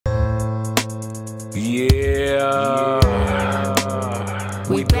Yeah,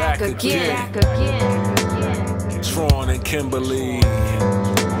 we back again. Tron and Kimberly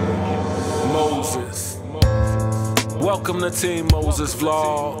Moses. Welcome to Team Moses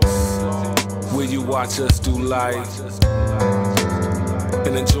Vlogs, where you watch us do life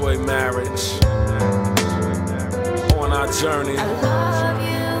and enjoy marriage on our journey. I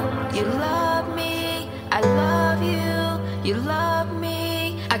love you, you love me. I love you, you love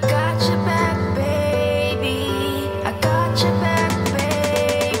me. I got your back, baby. I got your back,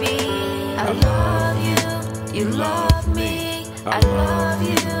 baby. I love you, you love me. I love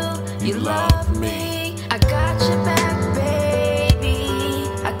you, you love me. I got your back, baby.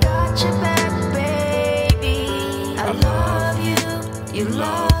 I got your back, baby. I love you, you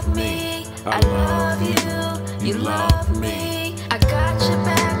love me. I love you, you love me. I got your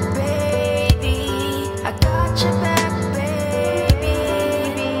back, baby. I got your back, baby.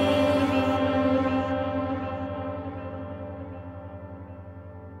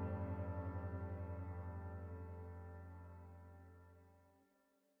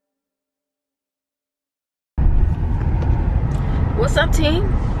 What's up,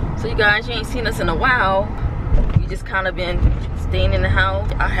 team? So you guys, you ain't seen us in a while. We just kind of been staying in the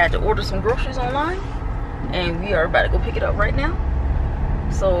house. I had to order some groceries online and we are about to go pick it up right now.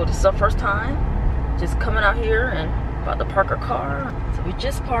 So this is our first time just coming out here and about to park our car. So we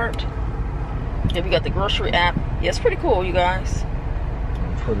just parked. Yeah, we got the grocery app. Yeah, it's pretty cool, you guys.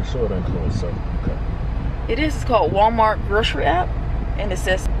 I'm pretty sure it ain't closed, so okay. It is. It's called Walmart grocery app, and it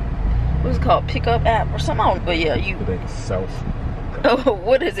says, what is it called, pickup app or something? I don't know. But yeah, you. It ain't self. Oh,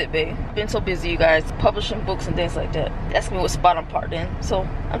 what is it, babe? Been so busy, you guys, publishing books and things like that. Ask me what spot I'm parked in. So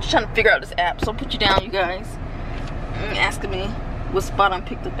I'm just trying to figure out this app. So put you down, you guys. Asking me what spot I'm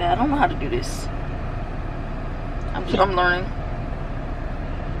picked up at. I don't know how to do this. I'm learning.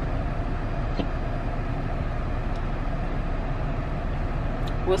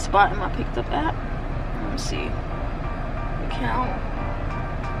 What spot am I picked up at? Let me see. Account.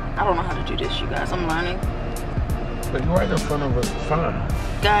 I don't know how to do this, you guys. I'm learning. But you're right in front of us, fine.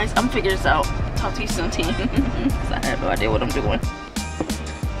 Guys, I'm figuring this out. Talk to you soon, team. I have no idea what I'm doing.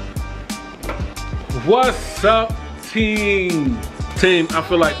 What's up, team? Team, I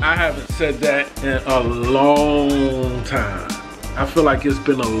feel like I haven't said that in a long time. I feel like it's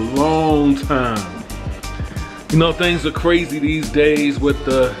been a long time. You know, things are crazy these days with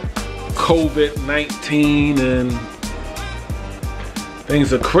the COVID-19 and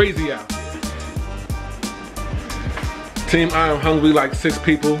things are crazy out there. Team, I am hungry like 6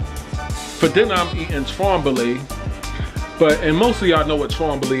 people. For dinner, I'm eating Tronberly. And most of y'all know what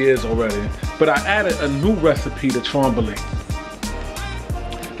Tronberly is already. But I added a new recipe to Tronberly.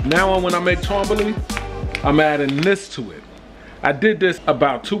 Now when I make Tronberly, I'm adding this to it. I did this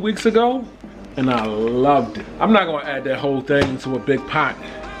about 2 weeks ago, and I loved it. I'm not gonna add that whole thing into a big pot.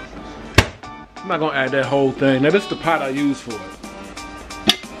 I'm not gonna add that whole thing. Now this is the pot I use for it.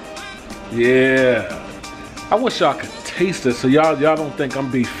 Yeah. I wish y'all could taste it so y'all don't think I'm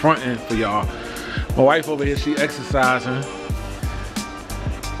be fronting for y'all. My wife over here, she exercising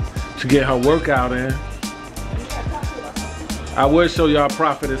to get her workout in. I would show y'all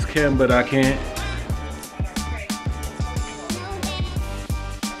Prophetess Kim, but I can't.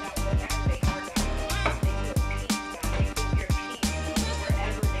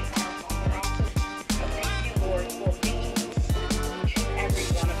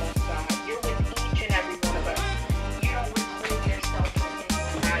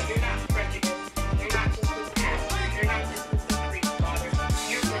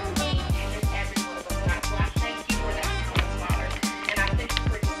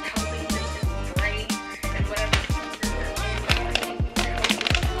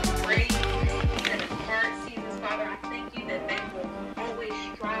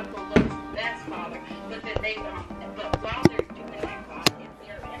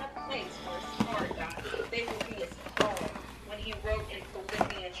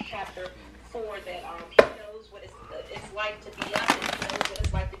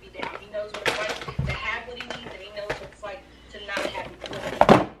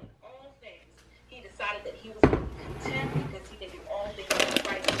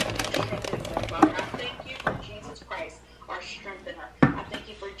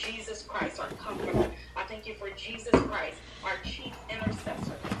 Jesus Christ, our chief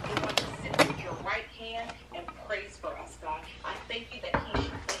intercessor. We want to sit with your right hand and praise for us, God. I thank you that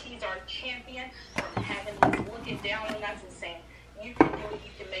he's our champion from heaven. He's looking down on us and saying, you can do it,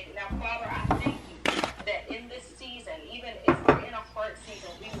 you can make it. Now, Father, I thank you that in this season, even if we're in a hard season,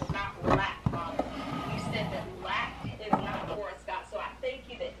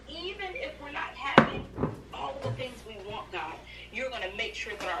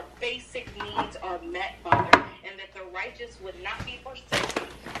 sure that our basic needs are met, Father, and that the righteous would not be forsaken,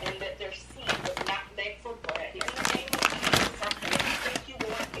 and that their seed would not beg for bread. In the name of Jesus, I pray. Thank you,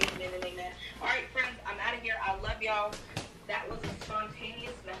 Lord. Amen and amen. All right, friends, I'm out of here. I love y'all. That was a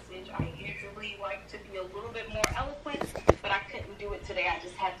spontaneous message. I usually like to be a little bit more eloquent, but I couldn't do it today. I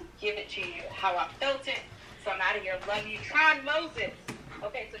just had to give it to you how I felt it. So I'm out of here. Love you. Tron Moses.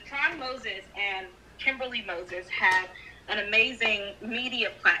 Okay, so Tron Moses and Kimberly Moses have an amazing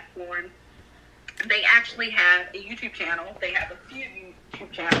media platform. They actually have a YouTube channel. They have a few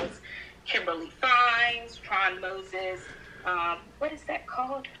YouTube channels. Kimberly Finds, Tron Moses. What is that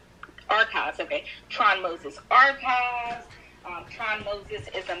called? Archives. Okay. Tron Moses Archives. Tron Moses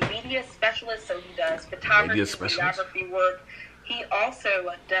is a media specialist, so he does photography, videography work. He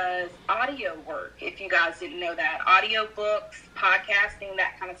also does audio work, if you guys didn't know that. Audio books, podcasting,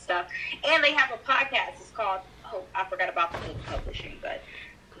 that kind of stuff. And they have a podcast. It's called, oh, I forgot about the book publishing, but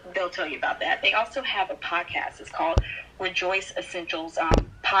they'll tell you about that. They also have a podcast. It's called Rejoice Essentials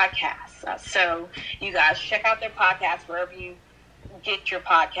Podcast. So you guys check out their podcast wherever you get your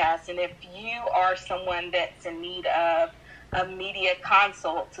podcast. And if you are someone that's in need of a media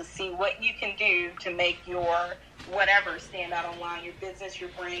consult to see what you can do to make your whatever stand out online, your business, your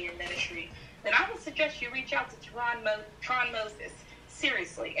brand, your ministry, then I would suggest you reach out to Tron Moses.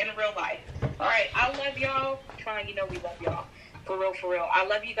 Seriously, in real life. All right, I love y'all. Tron, you know we love y'all. For real, for real. I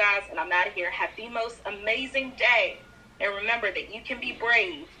love you guys, and I'm out of here. Have the most amazing day. And remember that you can be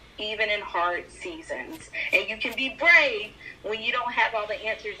brave even in hard seasons. And you can be brave when you don't have all the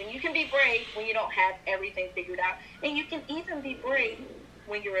answers. And you can be brave when you don't have everything figured out. And you can even be brave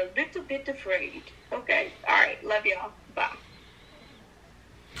when you're a little bit afraid. Okay? All right. Love y'all. Bye.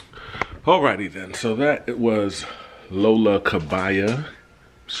 Alrighty then. So that it was Lola Kabaya. I'm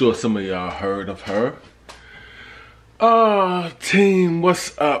sure some of y'all heard of her. Team,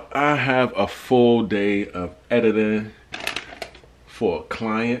 what's up? I have a full day of editing for a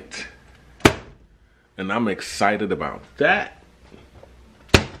client, and I'm excited about that.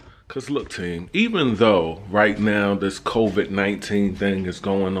 Because look, team, even though right now this COVID-19 thing is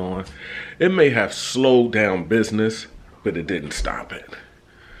going on, it may have slowed down business, but it didn't stop it.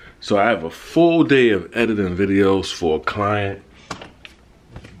 So I have a full day of editing videos for a client,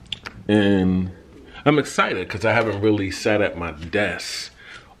 and I'm excited because I haven't really sat at my desk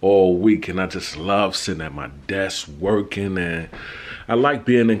all week, and I just love sitting at my desk working, and I like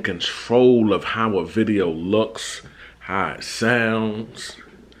being in control of how a video looks, how it sounds,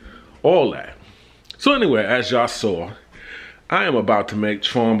 all that. So anyway, as y'all saw, I am about to make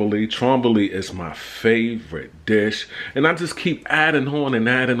Tronberly. Tronberly is my favorite dish, and I just keep adding on and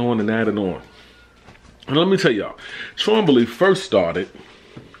adding on and adding on. And let me tell y'all, Tronberly first started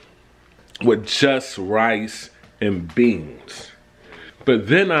with just rice and beans. But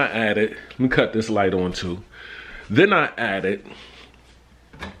then I added, let me cut this light on too. Then I added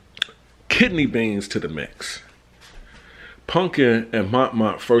kidney beans to the mix. Pumpkin and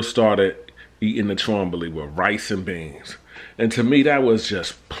Mont first started eating the Tronberly with rice and beans. And to me, that was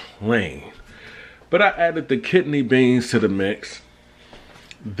just plain. But I added the kidney beans to the mix.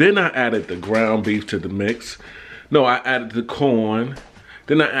 Then I added the ground beef to the mix. No, I added the corn.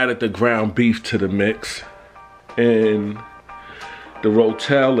 Then I added the ground beef to the mix. And the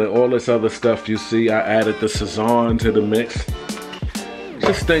rotel and all this other stuff you see, I added the Sazon to the mix.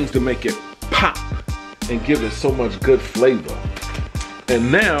 Just things to make it pop and give it so much good flavor.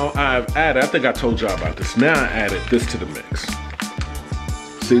 And now I've added, I think I told y'all about this. Now I added this to the mix.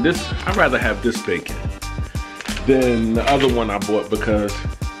 See this, I'd rather have this bacon than the other one I bought because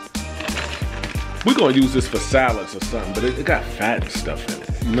we're gonna use this for salads or something, but it got fat and stuff in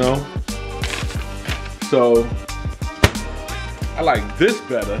it, you know? So I like this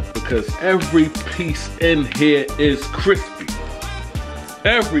better because every piece in here is crispy.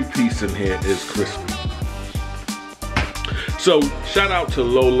 Every piece in here is crispy. So shout out to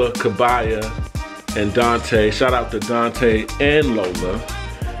Lola Kabaya and Dante. Shout out to Dante and Lola.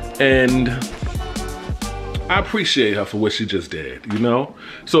 And I appreciate her for what she just did, you know?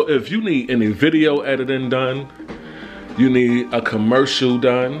 So if you need any video editing done, you need a commercial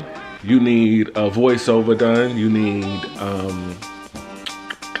done, you need a voiceover done, you need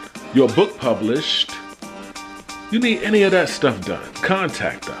your book published, you need any of that stuff done,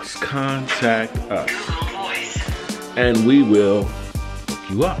 contact us. Contact us. And we will hook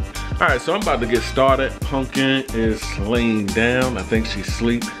you up. All right, so I'm about to get started. Pumpkin is laying down. I think she's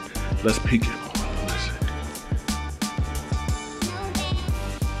asleep. Let's peek in.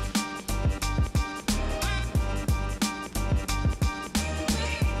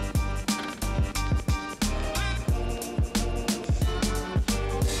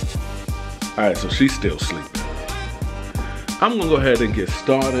 All right, so she's still sleeping. I'm gonna go ahead and get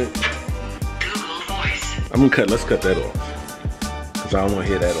started. Let's cut that off. Cause I don't wanna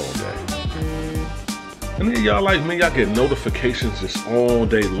hear that all day. And then y'all like me, y'all get notifications just all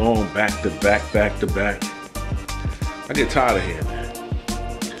day long, back to back, back to back. I get tired of hearing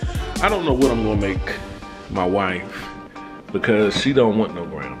that. I don't know what I'm gonna make my wife because she don't want no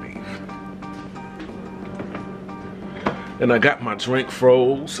ground beef. And I got my drink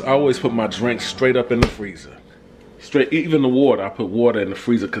froze. I always put my drink straight up in the freezer. Straight, even the water, I put water in the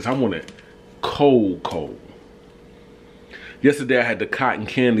freezer because I want it cold, cold. Yesterday I had the cotton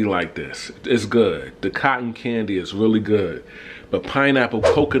candy like this. It's good. The cotton candy is really good. But pineapple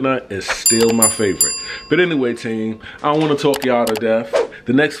coconut is still my favorite. But anyway, team, I don't want to talk y'all to death.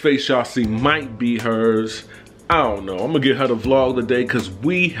 The next face y'all see might be hers. I don't know. I'm going to get her to vlog today because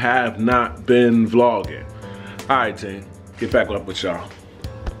we have not been vlogging. All right, team. Get back up with y'all.